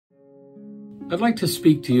I'd like to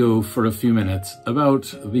speak to you for a few minutes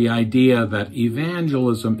about the idea that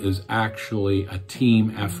evangelism is actually a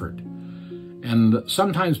team effort. And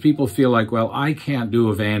sometimes people feel like, well, I can't do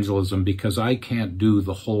evangelism because I can't do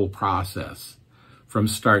the whole process from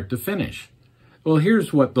start to finish. Well,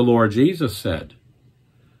 here's what the Lord Jesus said.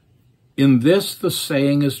 In this, the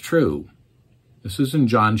saying is true. This is in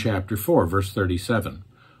John chapter 4, verse 37.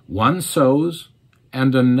 One sows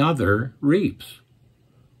and another reaps.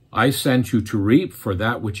 I sent you to reap for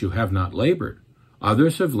that which you have not labored.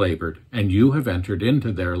 Others have labored, and you have entered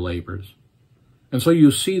into their labors. And so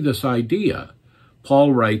you see this idea.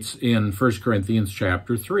 Paul writes in 1 Corinthians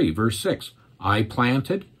chapter 3, verse 6, I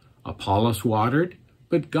planted, Apollos watered,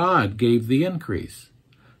 but God gave the increase.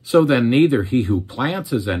 So then neither he who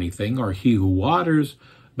plants is anything, or he who waters,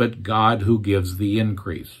 but God who gives the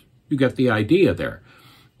increase. You get the idea there.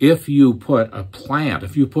 If you put a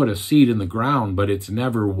seed in the ground, but it's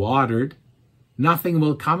never watered, nothing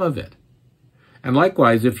will come of it. And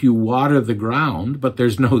likewise, if you water the ground, but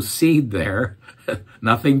there's no seed there,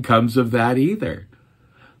 nothing comes of that either.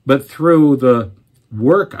 But through the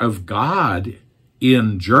work of God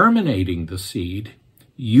in germinating the seed,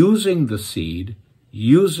 using the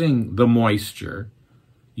moisture,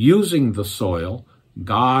 using the soil,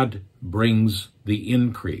 God brings the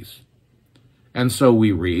increase. And so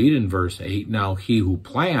we read in verse 8, now he who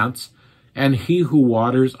plants and he who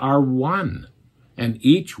waters are one, and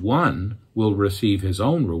each one will receive his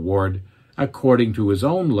own reward according to his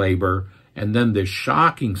own labor. And then this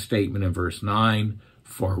shocking statement in verse 9,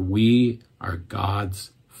 for we are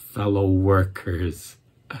God's fellow workers.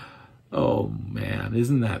 Oh man,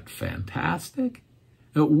 isn't that fantastic?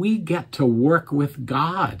 That we get to work with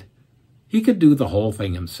God. He could do the whole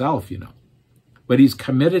thing himself, but he's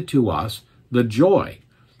committed to us the joy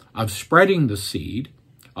of spreading the seed,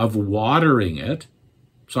 of watering it,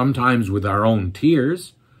 sometimes with our own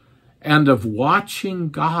tears, and of watching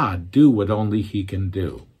God do what only he can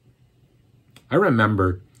do. I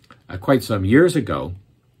remember quite some years ago,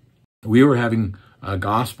 we were having a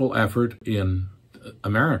gospel effort in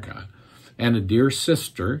America, and a dear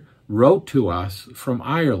sister wrote to us from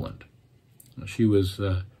Ireland. She was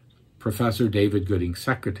Professor David Gooding's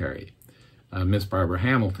secretary, Miss Barbara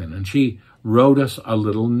Hamilton, and she wrote us a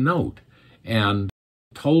little note and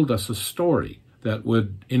told us a story that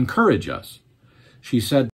would encourage us. She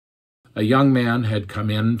said a young man had come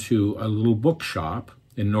into a little bookshop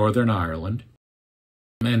in Northern Ireland,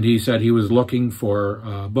 and he said he was looking for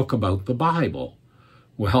a book about the Bible.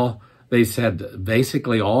 Well, they said,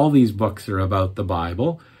 basically all these books are about the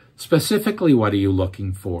Bible. Specifically, what are you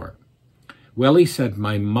looking for? Well, he said,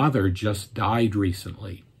 my mother just died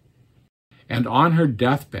recently, and on her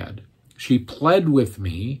deathbed, she pled with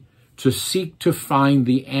me to seek to find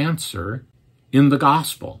the answer in the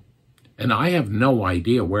gospel, and I have no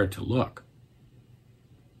idea where to look.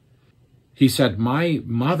 He said, my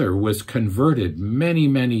mother was converted many,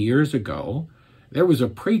 many years ago. There was a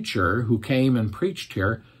preacher who came and preached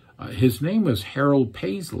here. His name was Harold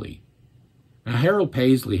Paisley. Now, Harold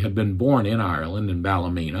Paisley had been born in Ireland, in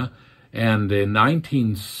Ballymena, and in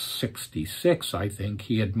 1966, I think,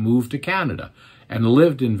 he had moved to Canada and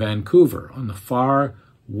lived in Vancouver on the far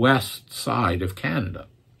west side of Canada.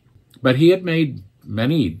 But he had made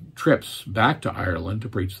many trips back to Ireland to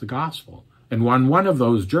preach the gospel. And on one of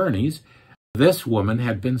those journeys, this woman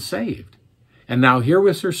had been saved. And now here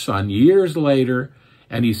was her son years later,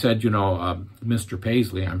 and he said, Mr.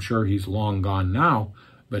 Paisley, I'm sure he's long gone now,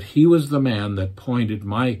 but he was the man that pointed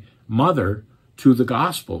my mother to the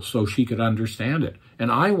gospel so she could understand it.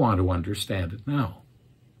 And I want to understand it now.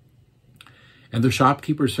 And the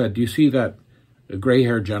shopkeeper said, do you see that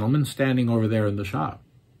gray-haired gentleman standing over there in the shop?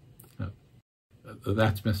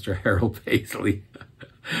 That's Mr. Harold Paisley.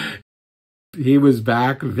 He was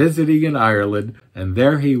back visiting in Ireland, and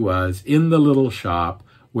there he was in the little shop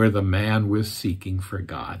where the man was seeking for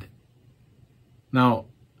God. Now,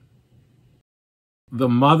 the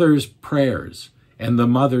mother's prayers and the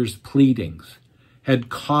mother's pleadings had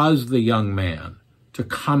caused the young man to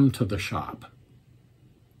come to the shop.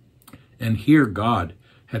 And here God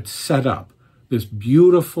had set up this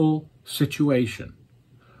beautiful situation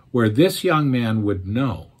where this young man would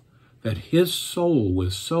know that his soul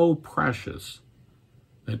was so precious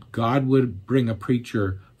that God would bring a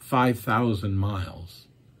preacher 5,000 miles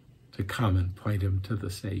to come and point him to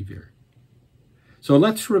the Savior. So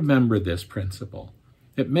let's remember this principle.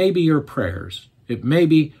 It may be your prayers. It may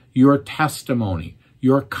be your testimony,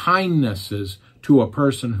 your kindnesses to a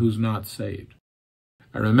person who's not saved.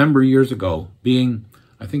 I remember years ago being,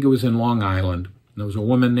 I think it was in Long Island, there was a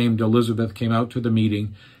woman named Elizabeth came out to the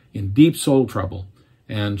meeting in deep soul trouble,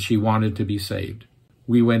 and she wanted to be saved.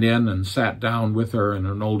 We went in and sat down with her and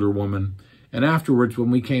an older woman. And afterwards,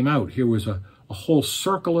 when we came out, here was a whole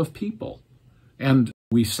circle of people. And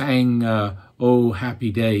we sang, "Oh,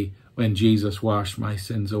 happy day when Jesus washed my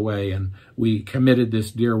sins away." And we committed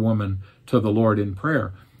this dear woman to the Lord in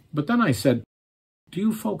prayer. But then I said, do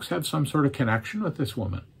you folks have some sort of connection with this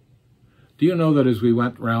woman? Do you know that as we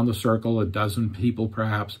went around the circle, a dozen people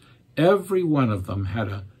perhaps, every one of them had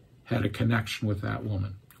a connection with that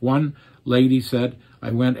woman. One lady said,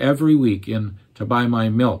 I went every week in to buy my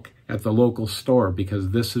milk at the local store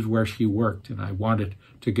because this is where she worked, and I wanted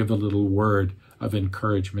to give a little word of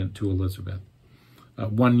encouragement to Elizabeth.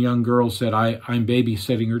 One young girl said, I'm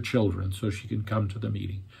babysitting her children so she can come to the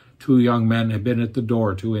meeting. 2 young men had been at the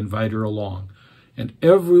door to invite her along. And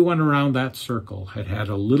everyone around that circle had had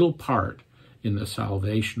a little part in the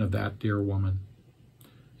salvation of that dear woman.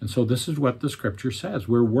 And so this is what the scripture says.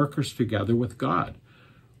 We're workers together with God.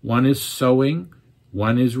 One is sowing,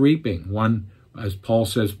 one is reaping. One, as Paul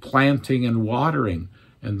says, planting and watering,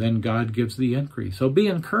 and then God gives the increase. So be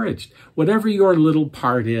encouraged. Whatever your little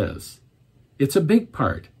part is, it's a big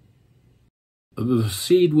part. The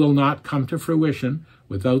seed will not come to fruition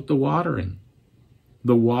without the watering.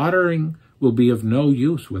 The watering will be of no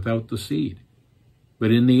use without the seed.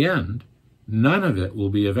 But in the end, none of it will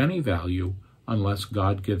be of any value unless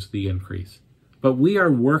God gives the increase. But we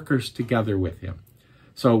are workers together with him.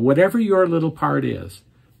 So whatever your little part is,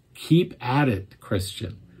 keep at it,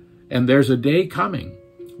 Christian. And there's a day coming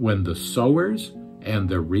when the sowers and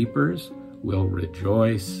the reapers will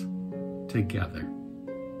rejoice together.